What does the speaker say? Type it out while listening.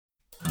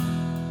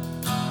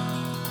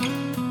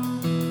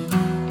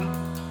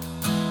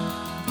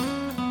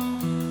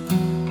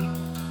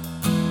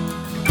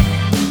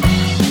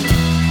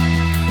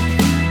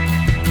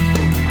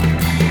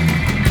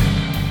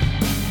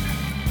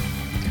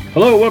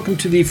Hello, welcome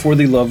to the For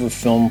the Love of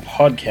Film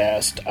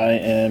podcast. I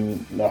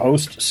am the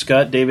host,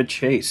 Scott David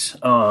Chase.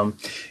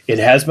 It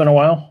has been a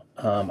while.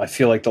 I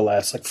feel like the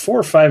last 4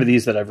 or 5 of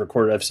these that I've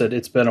recorded, I've said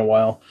it's been a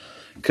while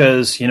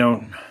because,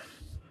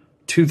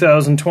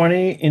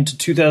 2020 into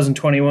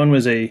 2021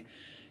 was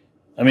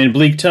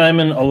bleak time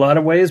in a lot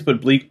of ways,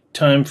 but bleak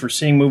time for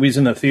seeing movies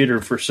in the theater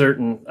for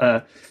certain.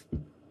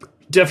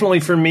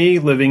 Definitely for me,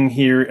 living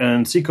here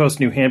in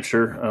Seacoast, New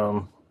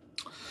Hampshire,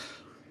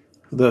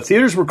 the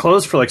theaters were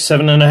closed for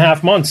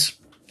 7.5 months.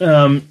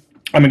 I'm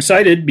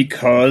excited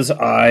because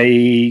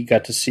I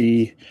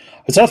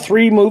saw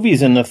 3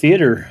 movies in the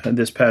theater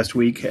this past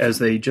week as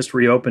they just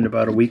reopened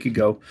about a week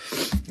ago,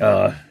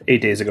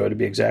 8 days ago to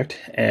be exact.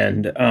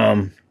 And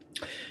I'm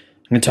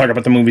going to talk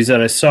about the movies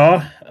that I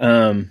saw.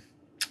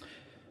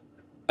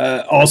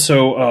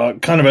 Also,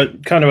 kind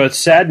of a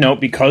sad note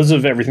because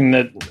of everything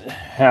that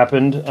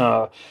happened.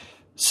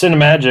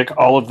 Cinemagic,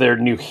 all of their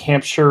New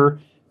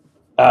Hampshire,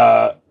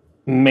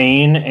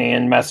 Maine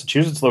and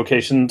Massachusetts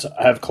locations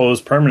have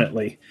closed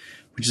permanently,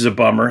 which is a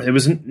bummer. It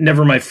was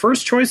never my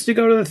first choice to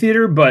go to the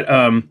theater, but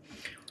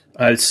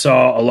I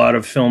saw a lot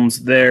of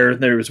films there.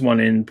 There was one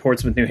in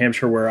Portsmouth, New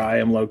Hampshire, where I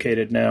am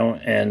located now,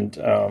 and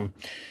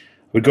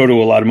would go to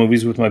a lot of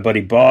movies with my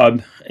buddy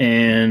Bob,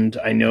 and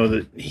I know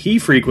that he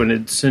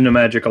frequented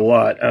Cinemagic a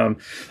lot.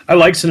 I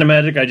like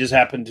Cinemagic. I just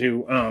happen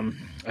to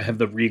I have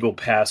the Regal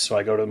pass, so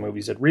I go to the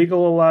movies at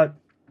Regal a lot.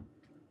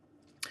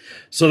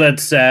 So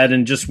that's sad,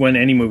 and just when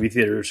any movie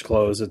theaters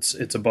close,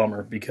 it's a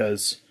bummer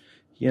because,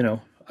 I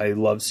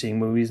love seeing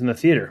movies in the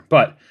theater.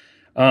 But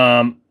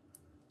I'm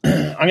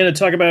going to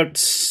talk about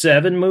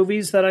 7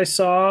 movies that I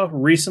saw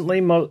recently.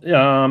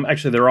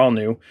 Actually, they're all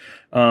new.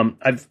 Over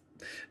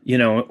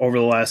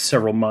the last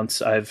several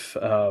months, I've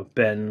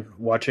been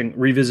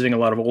revisiting a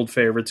lot of old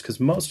favorites because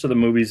most of the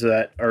movies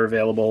that are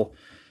available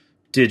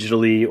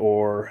digitally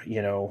or,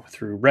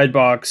 through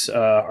Redbox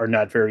are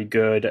not very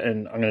good,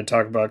 and I'm going to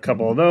talk about a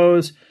couple of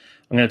those.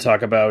 I'm going to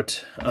talk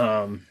about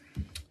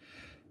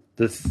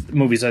the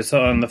movies I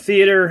saw in the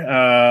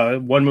theater.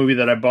 One movie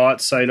that I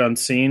bought, Sight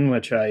Unseen,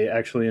 which I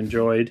actually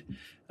enjoyed.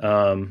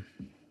 I'm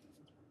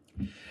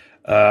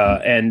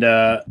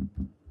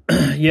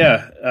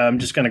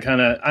just going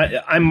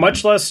to I'm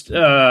much less...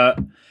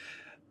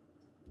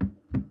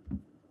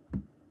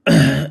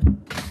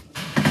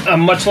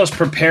 I'm much less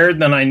prepared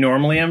than I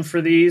normally am for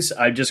these.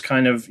 I just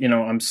kind of,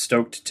 I'm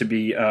stoked to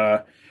be...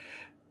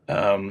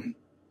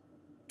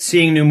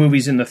 seeing new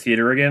movies in the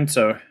theater again,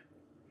 so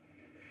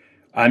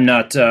I'm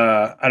not,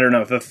 I don't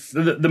know,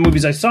 the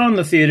movies I saw in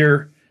the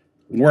theater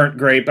weren't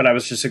great, but I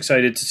was just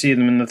excited to see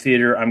them in the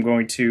theater. I'm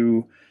going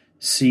to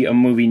see a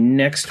movie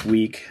next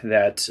week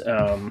that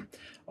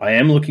I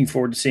am looking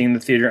forward to seeing in the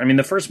theater.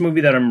 The first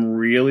movie that I'm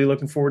really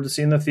looking forward to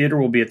seeing in the theater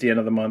will be at the end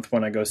of the month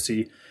when I go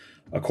see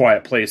A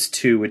Quiet Place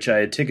 2, which I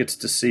had tickets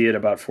to see it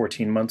about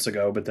 14 months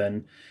ago, but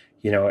then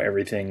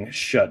everything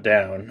shut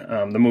down.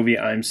 The movie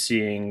I'm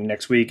seeing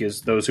next week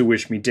is Those Who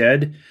Wish Me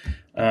Dead,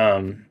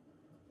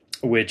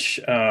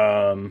 which,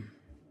 I'll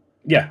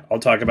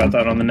talk about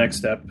that on the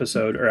next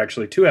episode, or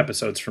actually 2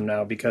 episodes from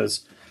now,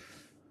 because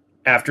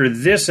after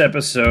this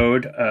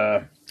episode,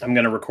 I'm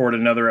going to record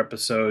another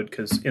episode,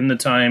 because in the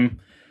time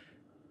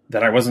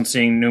that I wasn't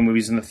seeing new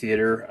movies in the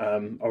theater,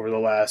 over the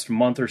last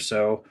month or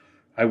so,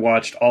 I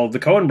watched all of the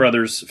Coen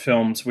Brothers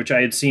films, which I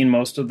had seen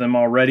most of them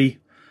already,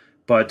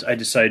 but I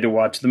decided to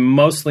watch them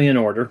mostly in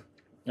order.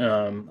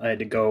 I had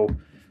to go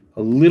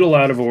a little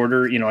out of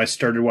order. I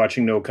started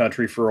watching No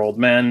Country for Old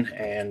Men,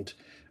 and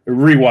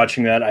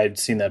rewatching that, I had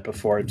seen that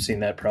before. I've seen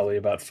that probably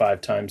about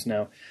 5 times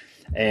now,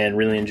 and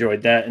really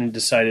enjoyed that, and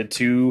decided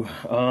to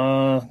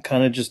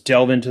kind of just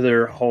delve into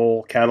their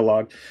whole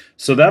catalog.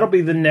 So that'll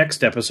be the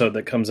next episode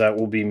that comes out,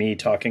 will be me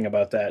talking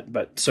about that.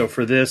 But so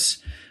for this,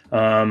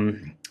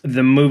 the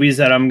movies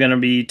that I'm going to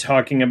be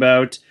talking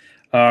about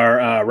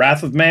are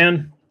Wrath of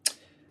Man,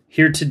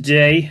 Here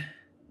Today,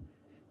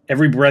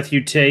 Every Breath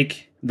You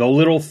Take, The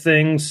Little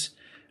Things,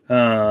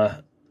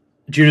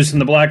 Judas and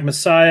the Black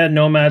Messiah,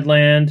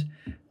 Nomadland,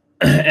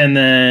 and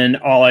then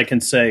All I Can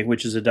Say,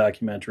 which is a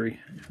documentary.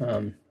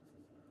 The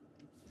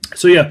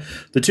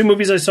 2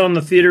 movies I saw in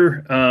the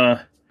theater,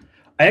 I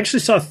actually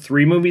saw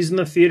 3 movies in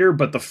the theater,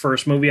 but the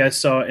first movie I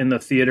saw in the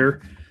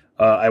theater,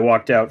 I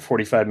walked out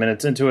 45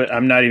 minutes into it.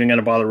 I'm not even going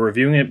to bother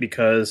reviewing it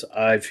because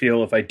I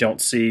feel if I don't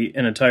see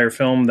an entire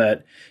film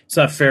that it's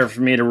not fair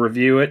for me to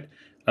review it.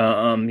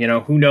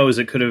 Who knows?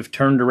 It could have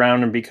turned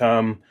around and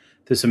become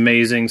this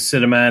amazing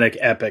cinematic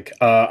epic.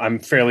 I'm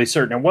fairly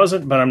certain it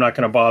wasn't, but I'm not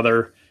going to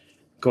bother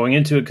going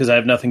into it because I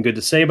have nothing good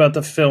to say about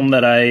the film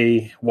that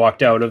I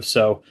walked out of.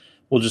 So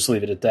we'll just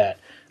leave it at that.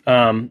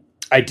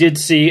 I did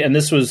see, and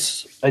this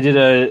was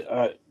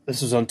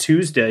on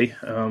Tuesday.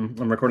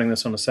 I'm recording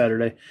this on a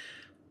Saturday.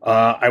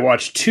 I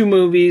watched 2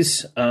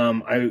 movies.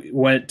 I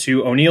went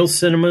to O'Neill's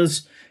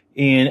Cinemas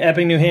in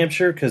Epping, New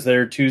Hampshire, because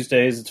they're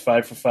Tuesdays. It's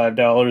 5 for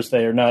 $5.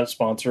 They are not a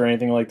sponsor or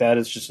anything like that.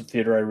 It's just a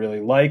theater I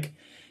really like,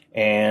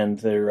 and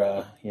they're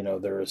a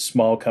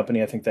small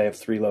company. I think they have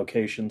 3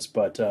 locations,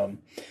 but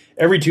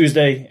every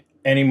Tuesday,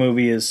 any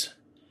movie is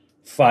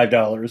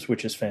 $5,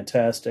 which is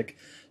fantastic.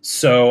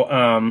 So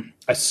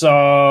I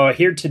saw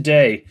Here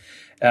Today,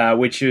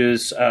 which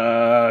is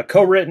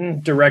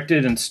co-written,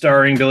 directed, and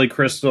starring Billy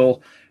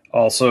Crystal,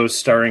 also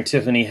starring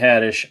Tiffany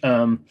Haddish.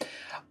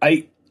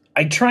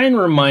 I try and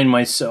remind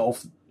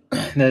myself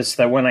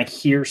that when I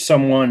hear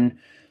someone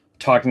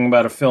talking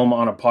about a film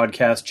on a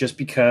podcast, just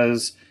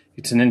because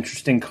it's an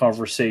interesting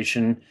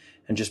conversation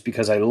and just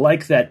because I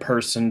like that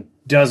person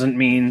doesn't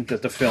mean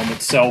that the film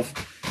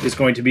itself is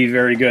going to be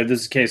very good.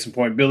 This is case in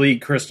point. Billy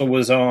Crystal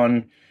was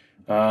on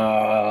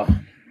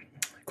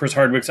Chris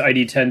Hardwick's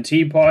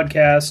ID10T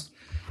podcast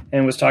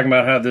and was talking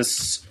about how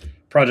this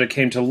project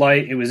came to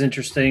light. It was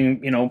interesting.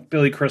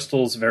 Billy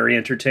Crystal's very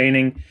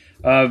entertaining.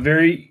 I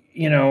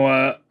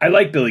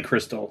like Billy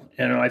Crystal.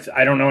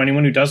 I don't know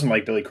anyone who doesn't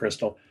like Billy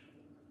Crystal.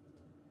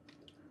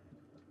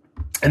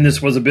 And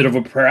this was a bit of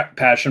a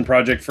passion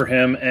project for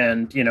him.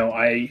 And,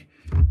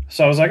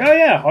 so I was like, oh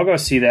yeah, I'll go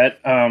see that.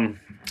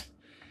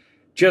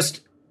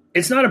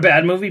 It's not a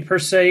bad movie per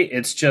se.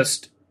 It's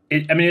just,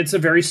 it's a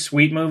very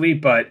sweet movie,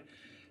 but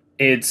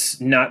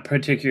it's not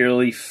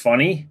particularly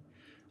funny.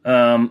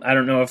 I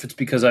don't know if it's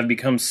because I've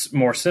become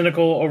more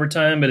cynical over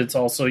time, but it's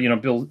also,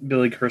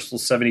 Billy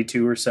Crystal's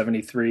 72 or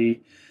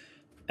 73.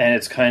 And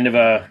it's kind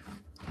of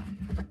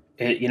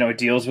it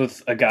deals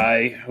with a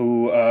guy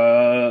who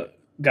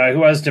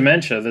has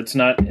dementia. It's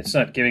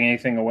not giving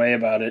anything away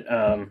about it.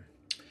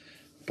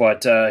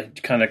 But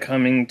kind of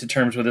coming to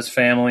terms with his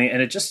family,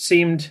 and it just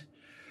seemed,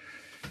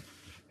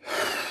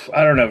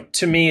 I don't know,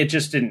 to me, it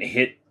just didn't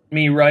hit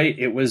me right.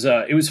 It was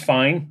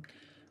fine.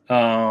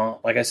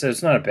 Like I said,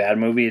 it's not a bad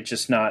movie.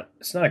 It's not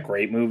a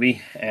great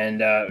movie.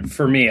 And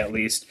for me, at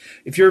least,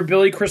 if you're a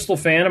Billy Crystal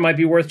fan, it might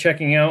be worth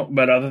checking out.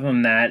 But other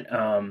than that,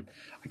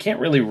 I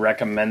can't really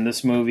recommend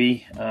this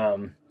movie,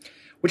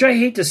 which I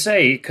hate to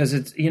say because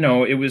it's,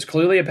 it was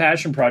clearly a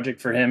passion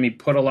project for him. He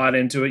put a lot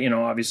into it.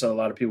 Obviously a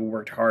lot of people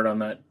worked hard on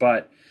that,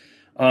 but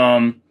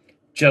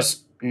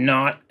just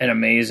not an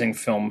amazing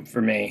film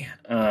for me.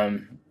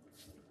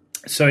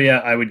 So yeah,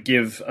 I would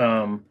give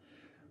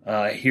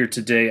Here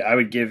Today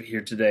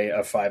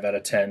a 5 out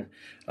of 10.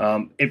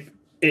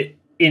 It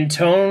in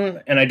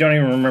tone, and I don't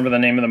even remember the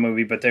name of the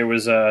movie, but there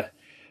was a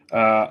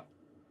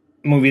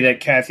movie that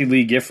Kathy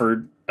Lee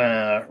Gifford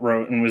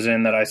wrote and was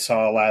in that I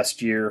saw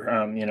last year,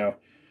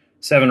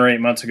 7 or 8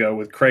 months ago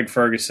with Craig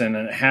Ferguson,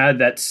 and it had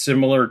that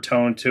similar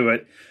tone to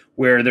it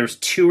where there's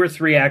 2 or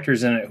 3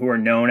 actors in it who are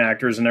known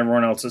actors and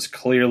everyone else is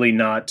clearly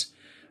not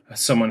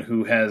someone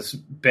who has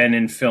been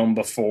in film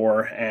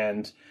before,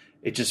 and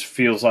it just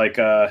feels like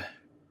I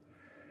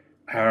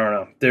don't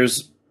know.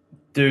 There's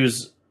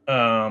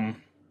a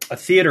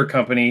theater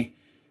company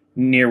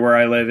near where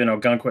I live in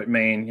Ogunquit,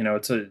 Maine.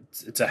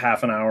 It's a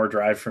half an hour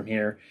drive from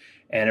here,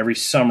 and every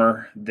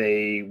summer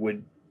they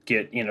would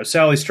get,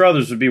 Sally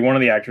Struthers would be one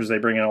of the actors they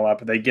bring in a lot,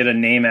 but they get a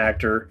name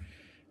actor,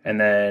 and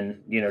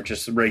then,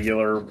 just a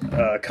regular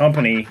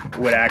company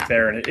would act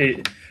there.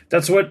 And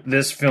that's what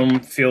this film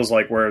feels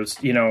like, whereas,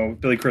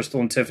 Billy Crystal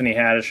and Tiffany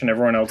Haddish and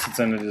everyone else that's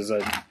in it is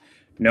a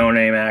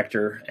no-name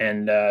actor.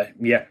 And,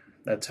 yeah,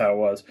 that's how it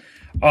was.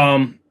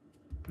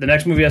 The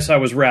next movie I saw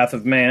was Wrath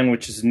of Man,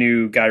 which is a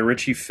new Guy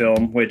Ritchie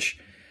film, which,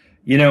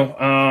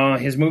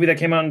 his movie that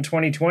came out in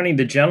 2020,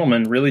 The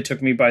Gentleman, really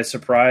took me by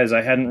surprise.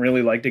 I hadn't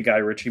really liked a Guy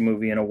Ritchie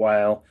movie in a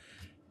while,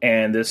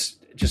 and this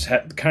just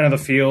had kind of the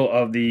feel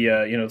of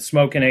the,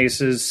 Smoking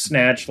Aces,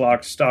 Snatch,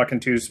 Lock, Stock,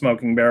 and Two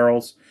Smoking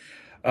Barrels.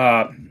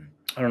 I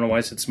don't know why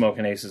I said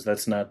Smoking Aces.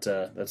 That's not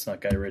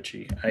Guy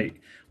Ritchie. I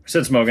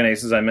said Smoking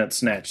Aces, I meant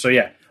Snatch. So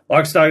yeah,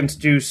 Lock, Stock, and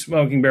Two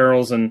Smoking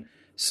Barrels and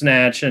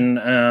Snatch, and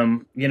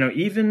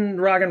even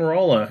Rock and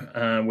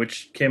Rolla,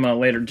 which came out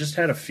later, just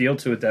had a feel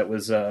to it that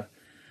was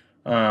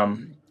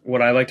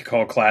what I like to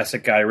call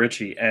classic Guy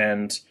Ritchie.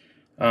 And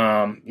he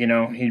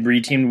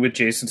reteamed with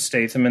Jason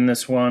Statham in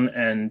this one,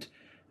 and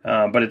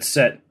but it's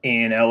set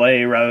in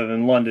L.A. rather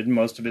than London.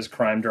 Most of his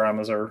crime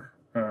dramas are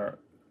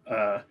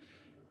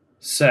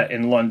set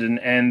in London,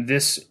 and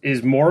this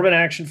is more of an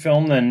action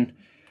film than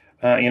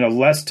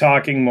less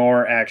talking,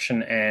 more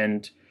action,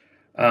 and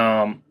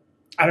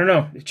I don't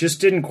know. It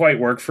just didn't quite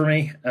work for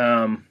me.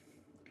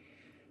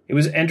 It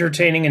was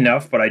entertaining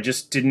enough, but I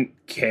just didn't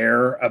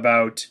care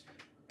about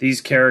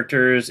these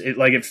characters.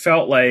 It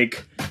felt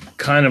like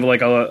kind of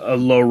like a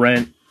low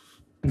rent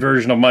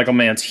version of Michael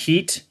Mann's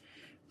Heat,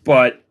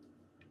 but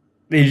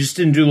they just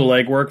didn't do the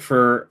legwork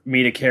for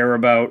me to care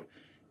about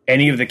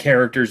any of the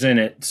characters in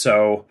it.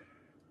 So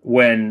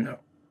when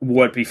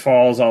what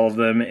befalls all of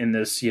them in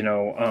this,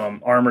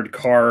 armored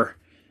car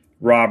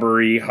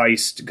robbery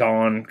heist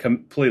gone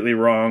completely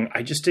wrong,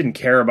 I just didn't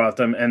care about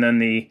them. And then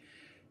the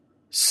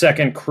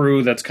second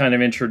crew that's kind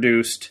of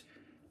introduced,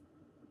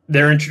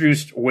 they're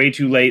introduced way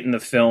too late in the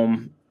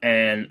film,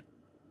 and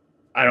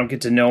I don't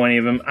get to know any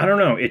of them. I don't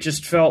know. It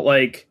just felt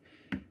like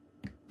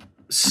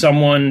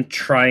someone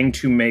trying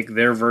to make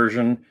their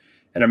version,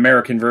 an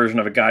American version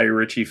of a Guy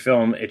Ritchie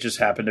film. It just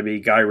happened to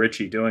be Guy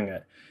Ritchie doing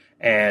it.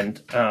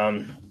 And,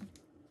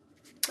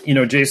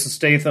 Jason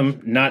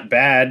Statham, not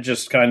bad,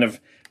 just kind of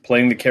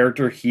playing the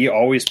character he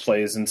always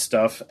plays and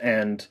stuff.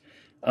 And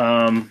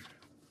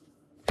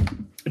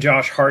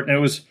Josh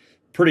Hartnett was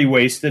pretty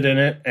wasted in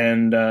it,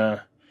 and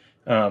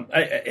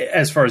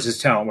as far as his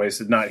talent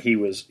wasted, not he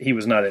was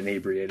not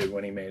inebriated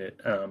when he made it,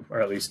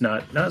 or at least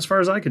not as far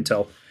as I could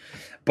tell.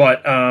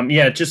 But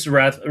yeah, just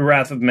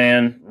Wrath of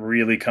Man,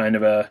 really kind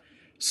of a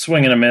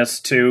swing and a miss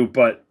too.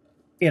 But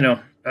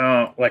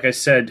like I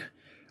said,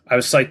 I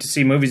was psyched to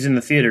see movies in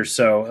the theater,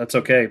 so that's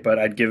okay. But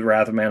I'd give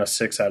Wrath of Man a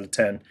 6 out of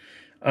 10.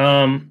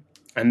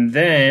 And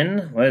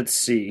then let's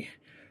see,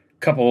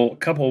 couple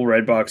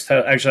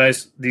Redbox. Actually,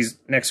 these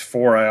next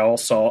 4 I all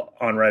saw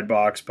on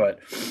Redbox, but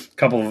a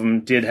couple of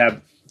them did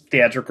have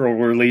theatrical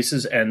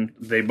releases, and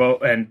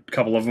a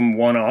couple of them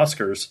won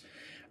Oscars.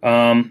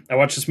 I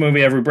watched this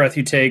movie, Every Breath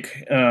You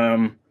Take,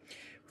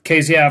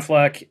 Casey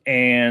Affleck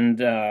and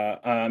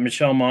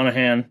Michelle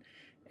Monaghan,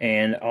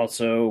 and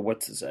also,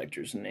 what's this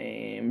actor's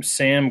name?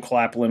 Sam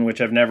Claflin, which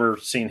I've never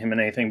seen him in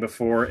anything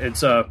before.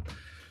 It's a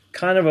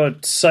kind of a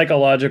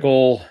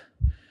psychological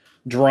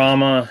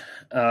drama.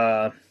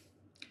 I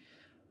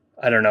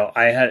don't know.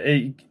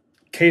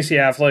 Casey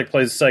Affleck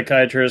plays a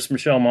psychiatrist.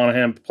 Michelle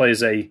Monaghan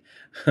plays a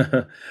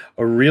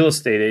real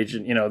estate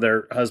agent.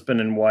 Their husband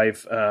and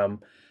wife.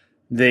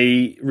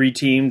 They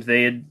reteamed.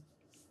 They had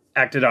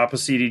acted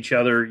opposite each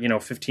other,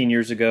 15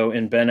 years ago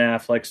in Ben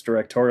Affleck's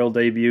directorial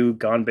debut,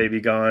 Gone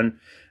Baby Gone,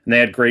 and they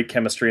had great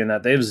chemistry in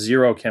that. They have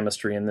zero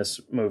chemistry in this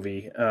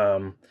movie,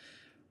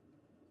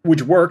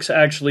 which works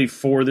actually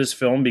for this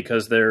film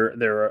because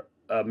they're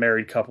a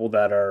married couple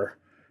that are,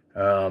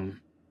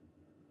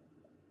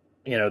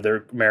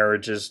 their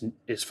marriage is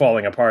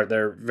falling apart.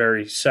 They're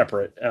very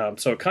separate,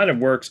 so it kind of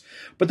works.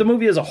 But the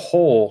movie as a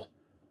whole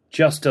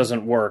just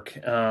doesn't work.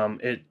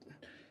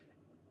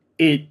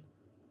 It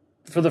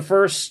for the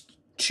first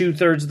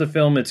 2/3 of the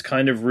film, it's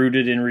kind of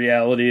rooted in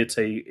reality. It's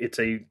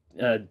a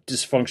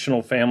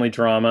dysfunctional family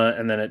drama,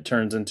 and then it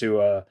turns into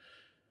a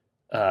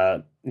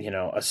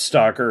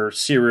stalker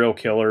serial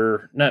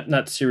killer,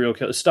 not serial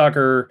killer,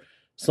 stalker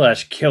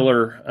 /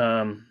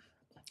 killer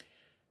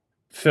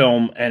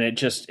film, and it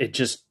just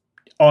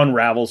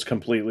unravels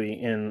completely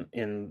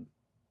in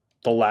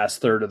the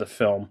last third of the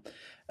film.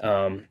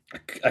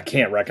 I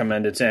can't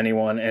recommend it to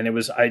anyone, and it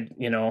was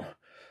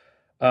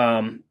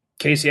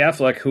Casey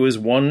Affleck, who has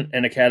won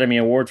an Academy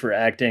Award for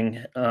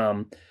acting,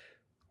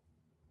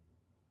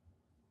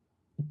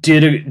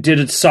 did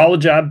a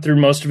solid job through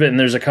most of it. And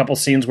there's a couple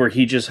scenes where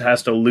he just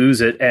has to lose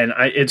it, and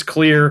it's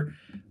clear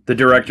the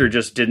director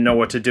just didn't know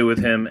what to do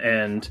with him,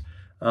 and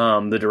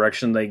the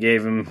direction they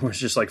gave him was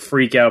just like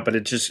freak out. But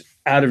it's just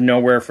out of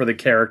nowhere for the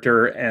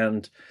character,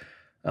 and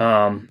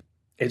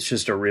it's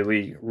just a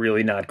really,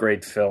 really not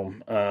great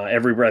film.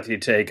 Every Breath You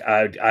Take,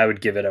 I would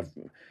give it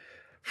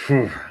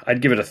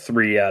I'd give it a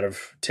 3 out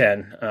of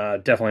 10.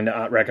 Definitely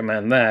not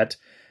recommend that.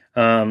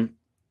 I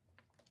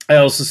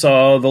also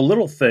saw The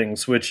Little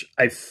Things, which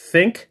I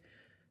think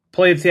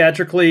played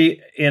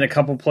theatrically in a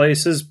couple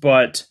places,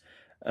 but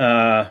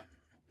nowhere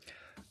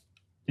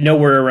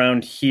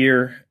around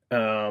here.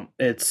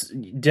 It's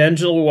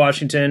Denzel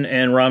Washington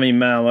and Rami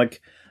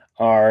Malek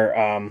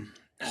are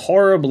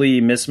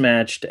horribly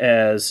mismatched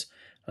as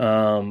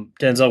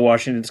Denzel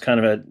Washington's kind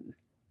of a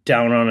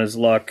down on his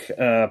luck,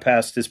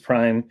 past his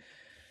prime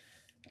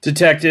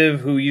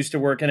detective who used to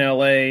work in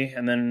LA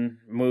and then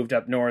moved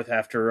up north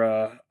after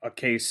a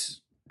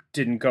case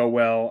didn't go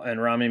well,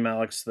 and Rami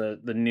Malek's the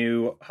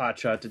new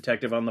hotshot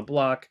detective on the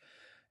block,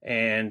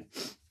 and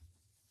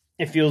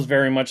it feels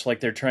very much like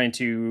they're trying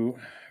to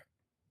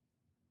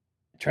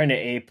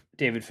ape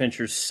David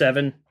Fincher's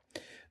Seven.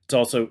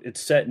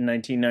 It's set in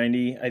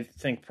 1990, I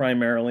think,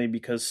 primarily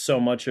because so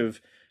much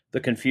of the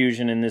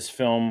confusion in this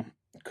film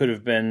could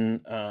have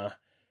been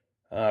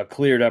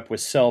cleared up with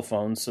cell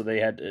phones, so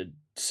they had to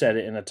set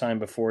it in a time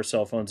before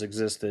cell phones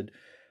existed.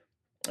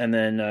 And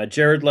then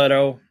Jared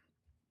Leto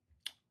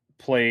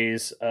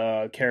plays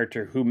a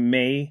character who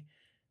may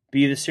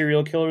be the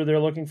serial killer they're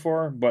looking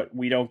for, but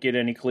we don't get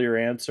any clear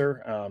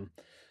answer. I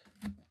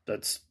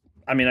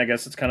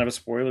guess it's kind of a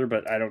spoiler,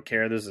 but I don't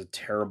care. This is a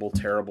terrible,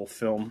 terrible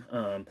film.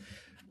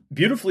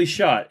 Beautifully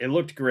shot. It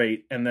looked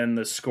great. And then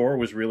the score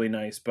was really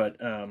nice. But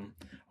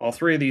all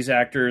three of these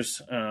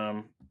actors,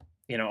 all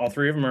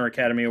three of them are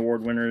Academy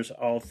Award winners.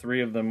 All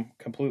three of them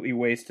completely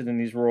wasted in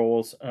these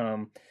roles.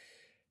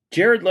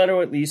 Jared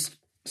Leto at least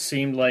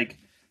seemed like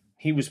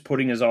he was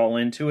putting his all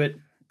into it.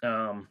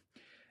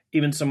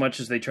 Even so much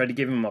as they tried to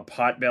give him a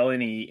pot belly,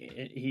 and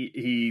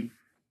he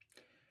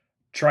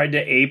tried to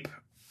ape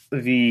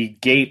the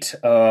gait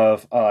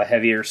of a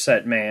heavier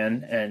set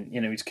man, and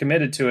he's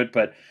committed to it.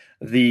 But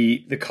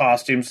the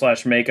costume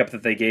 / makeup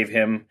that they gave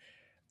him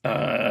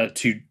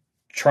to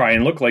try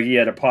and look like he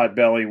had a pot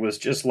belly was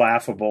just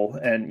laughable.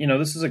 And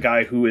this is a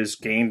guy who has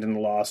gained and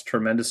lost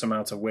tremendous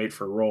amounts of weight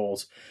for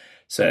roles.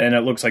 So, and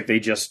it looks like they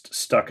just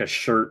stuck a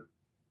shirt,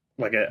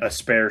 like a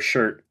spare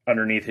shirt,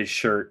 underneath his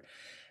shirt,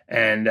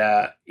 and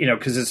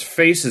because his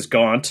face is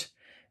gaunt,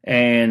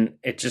 and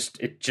it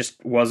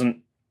just wasn't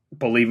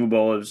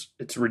believable.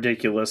 It's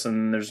ridiculous,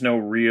 and there's no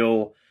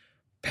real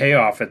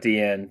payoff at the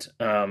end.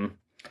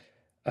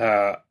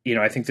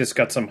 I think this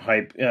got some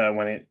hype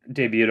when it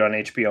debuted on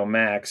HBO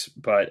Max,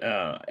 but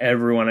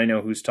everyone I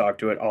know who's talked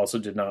to it also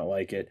did not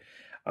like it.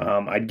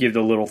 I'd give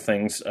The Little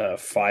Things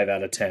 5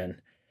 out of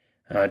 10.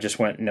 Just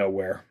went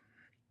nowhere.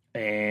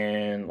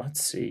 And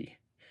let's see.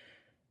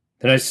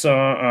 Then I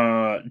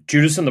saw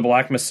Judas and the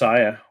Black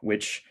Messiah,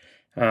 which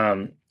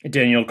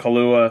Daniel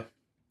Kaluuya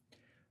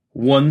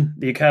won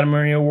the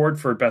Academy Award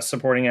for Best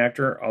Supporting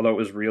Actor, although it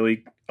was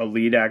really a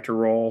lead actor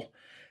role.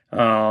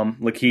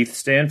 Lakeith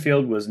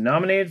Stanfield was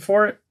nominated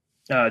for it.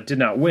 Did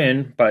not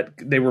win, but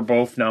they were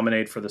both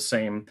nominated for the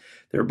same.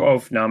 They were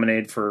both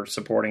nominated for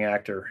supporting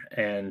actor,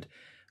 and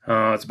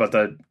it's about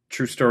the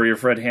true story of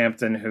Fred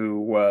Hampton, who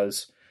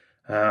was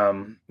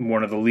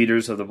one of the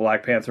leaders of the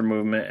Black Panther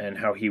movement, and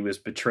how he was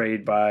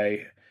betrayed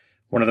by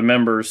one of the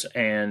members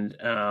and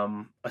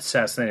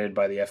assassinated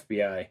by the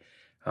FBI.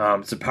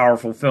 It's a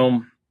powerful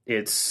film.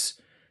 It's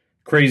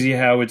crazy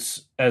how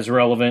it's as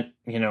relevant,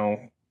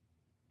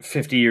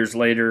 50 years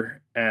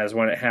later as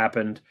when it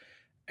happened,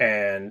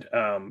 and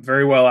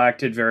very well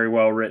acted, very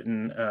well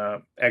written,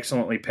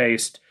 excellently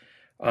paced.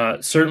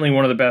 Certainly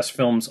one of the best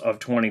films of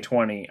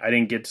 2020. I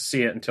didn't get to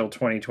see it until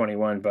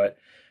 2021, but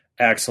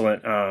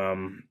excellent.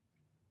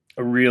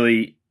 A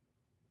really,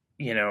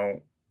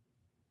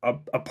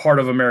 a part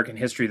of American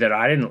history that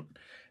I didn't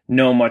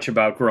know much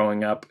about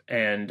growing up,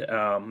 and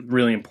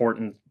really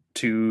important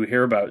to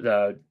hear about,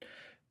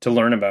 to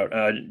learn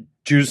about.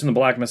 Judas and the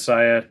Black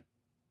Messiah,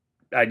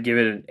 I'd give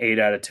it an 8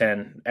 out of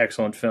 10.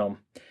 Excellent film.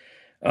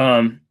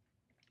 The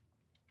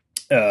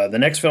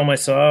next film I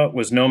saw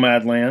was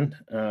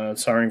Nomadland,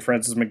 starring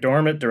Frances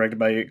McDormand, directed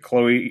by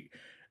Chloe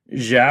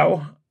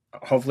Zhao.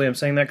 Hopefully I'm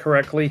saying that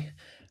correctly.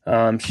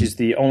 She's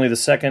only the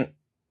second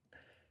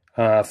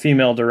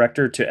female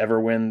director to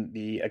ever win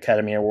the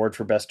Academy Award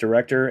for Best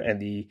Director, and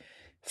the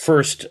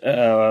first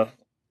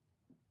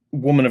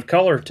woman of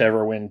color to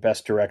ever win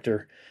Best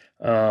Director.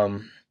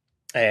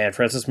 And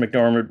Frances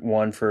McDormand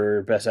won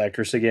for Best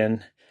Actress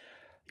again.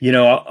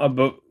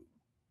 And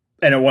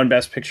it won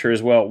Best Picture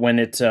as well. When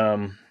it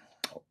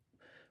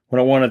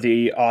won at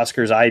the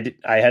Oscars, I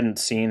hadn't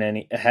seen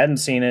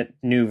it,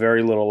 knew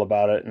very little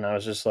about it, and I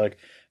was just like,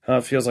 oh,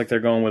 it feels like they're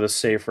going with a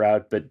safe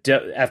route. But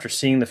after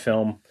seeing the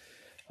film,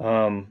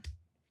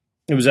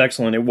 it was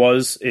excellent.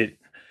 It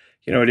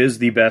is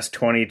the best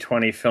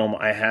 2020 film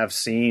I have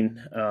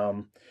seen.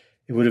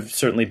 It would have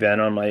certainly been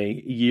on my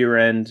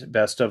year-end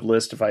best of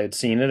list if I had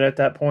seen it at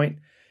that point.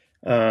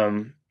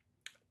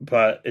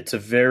 But it's a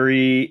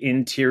very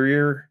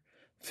interior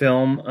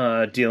film,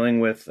 dealing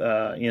with,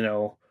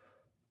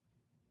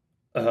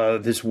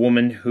 this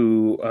woman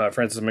who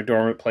Frances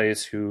McDormand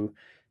plays, who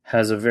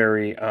has a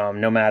very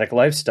nomadic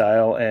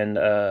lifestyle, and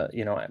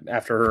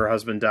after her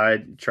husband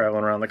died,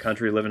 traveling around the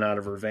country, living out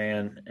of her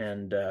van,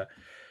 and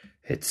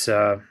it's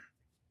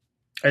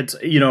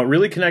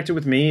really connected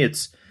with me.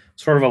 It's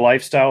sort of a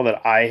lifestyle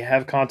that I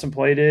have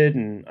contemplated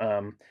and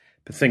been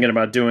thinking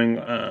about doing,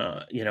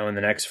 in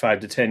the next 5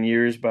 to 10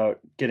 years, about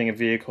getting a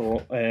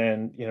vehicle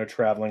and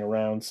traveling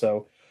around.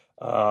 So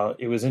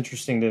it was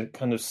interesting to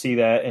kind of see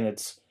that, and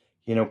it's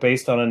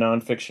based on a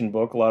nonfiction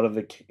book. A lot of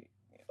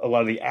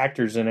the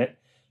actors in it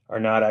are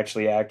not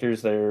actually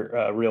actors;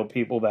 they're real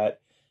people that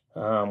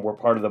were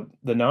part of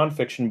the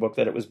nonfiction book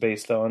that it was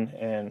based on,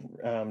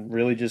 and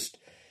really just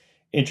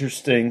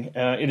interesting.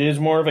 It is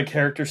more of a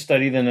character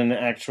study than an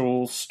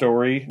actual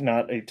story.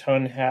 Not a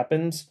ton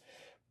happens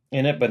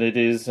in it, but it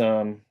is,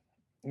 a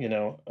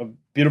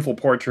beautiful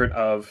portrait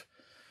of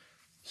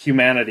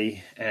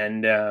humanity.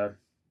 And I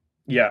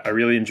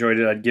really enjoyed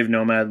it. I'd give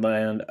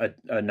Nomadland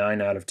a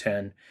 9 out of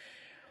 10.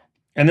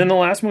 And then the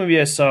last movie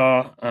I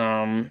saw,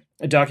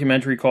 a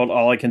documentary called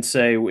All I Can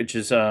Say, which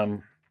is,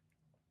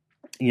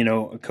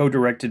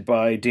 co-directed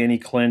by Danny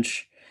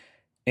Clinch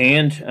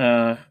and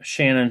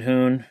Shannon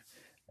Hoon,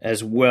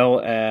 as well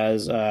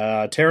as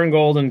Taron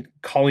Gold and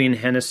Colleen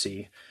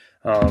Hennessy.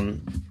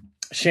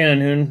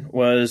 Shannon Hoon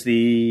was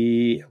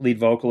the lead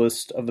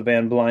vocalist of the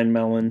band Blind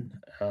Melon,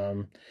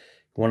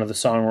 one of the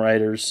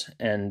songwriters.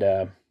 And,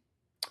 I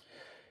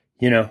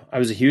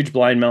was a huge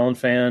Blind Melon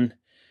fan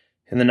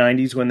in the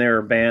 90s when they were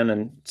a band,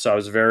 and so I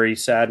was very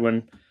sad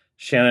when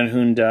Shannon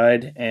Hoon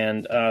died.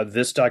 And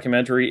this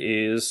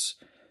documentary is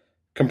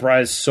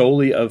comprised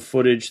solely of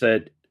footage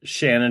that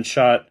Shannon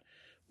shot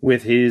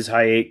with his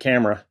Hi8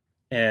 camera.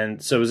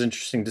 And so it was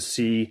interesting to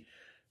see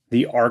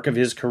the arc of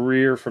his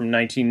career from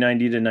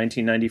 1990 to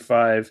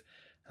 1995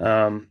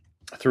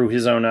 through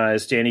his own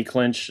eyes. Danny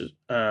Clinch is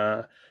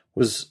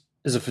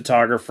a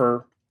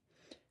photographer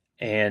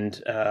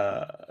and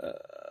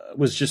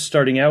was just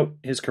starting out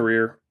his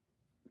career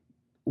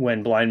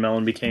when Blind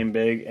Melon became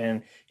big,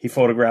 and he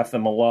photographed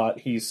them a lot.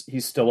 He's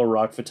still a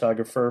rock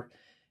photographer,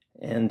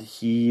 and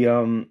he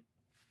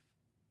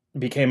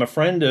became a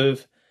friend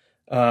of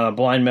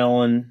Blind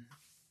Melon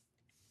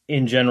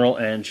in general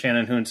and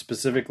Shannon Hoon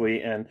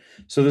specifically. And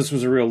so this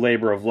was a real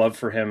labor of love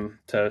for him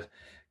to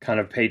kind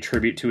of pay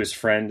tribute to his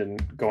friend,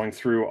 and going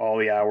through all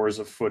the hours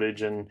of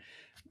footage and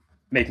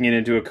making it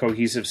into a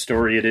cohesive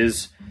story.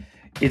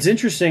 It's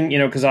interesting,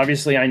 because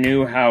obviously I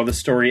knew how the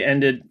story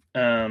ended.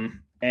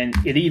 and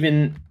it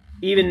even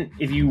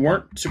if you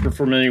weren't super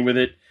familiar with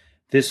it,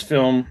 this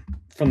film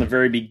from the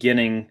very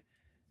beginning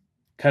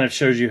kind of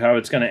shows you how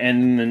it's going to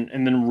end,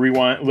 and then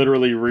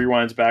literally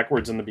rewinds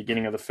backwards in the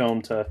beginning of the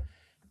film to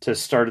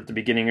start at the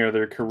beginning of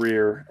their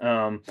career.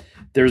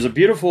 There's a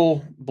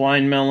beautiful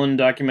Blind Melon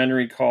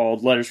documentary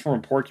called Letters from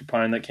a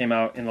Porcupine that came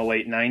out in the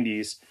late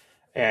 90s.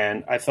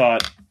 And I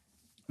thought,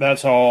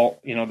 that's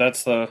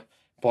the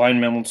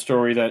Blind Melon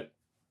story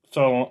that's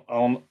all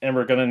I'm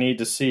ever going to need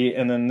to see.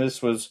 And then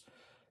this was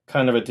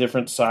kind of a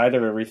different side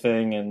of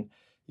everything. And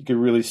you could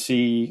really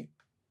see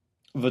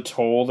the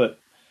toll that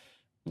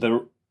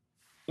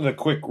the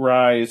quick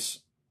rise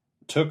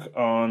took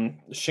on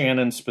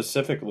Shannon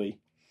specifically.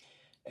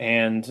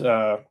 And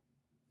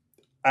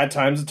at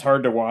times it's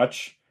hard to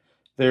watch.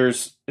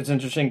 It's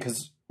interesting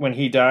because when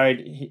he died,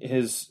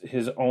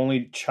 his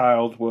only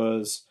child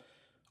was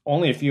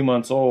only a few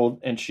months old,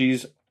 and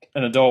she's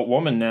an adult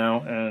woman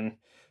now, and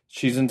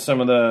she's in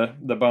some of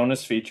the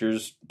bonus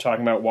features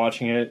talking about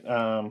watching it.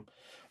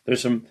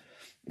 There's some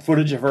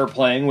footage of her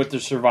playing with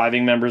the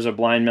surviving members of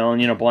Blind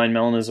Melon. Blind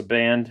Melon is a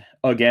band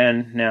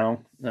again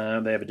now.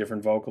 They have a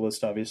different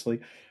vocalist,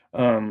 obviously.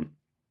 So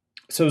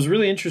it was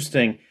really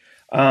interesting.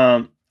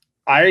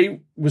 I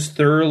was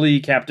thoroughly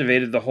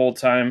captivated the whole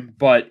time,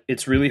 but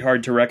it's really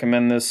hard to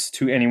recommend this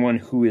to anyone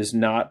who is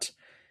not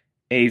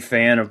a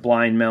fan of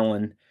Blind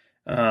Melon,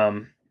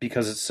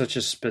 because it's such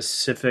a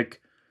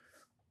specific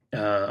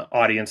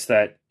audience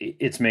that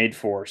it's made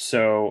for.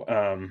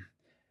 So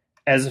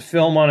as a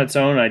film on its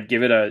own, I'd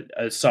give it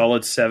a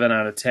solid 7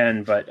 out of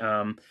 10. But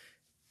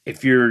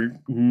if you're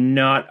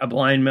not a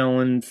Blind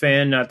Melon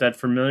fan, not that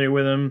familiar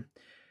with them,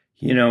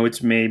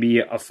 it's maybe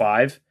a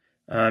 5.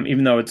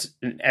 Even though it's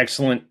an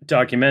excellent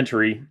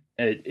documentary,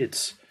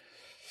 it's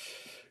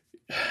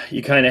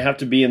you kind of have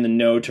to be in the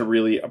know to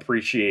really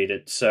appreciate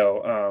it.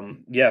 So,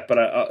 but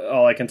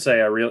all I can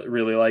say, I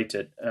really liked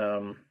it.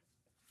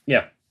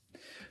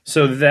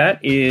 So that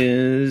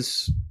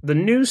is the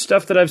new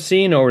stuff that I've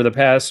seen over the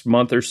past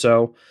month or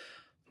so.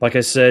 Like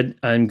I said,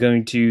 I'm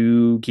going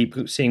to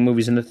keep seeing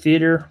movies in the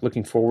theater.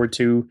 Looking forward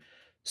to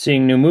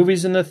seeing new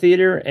movies in the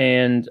theater.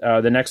 And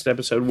the next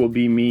episode will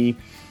be me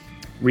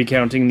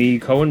recounting the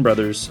Coen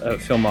brothers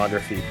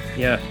filmography.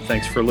 Yeah,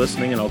 thanks for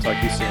listening, and I'll talk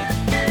to you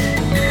soon.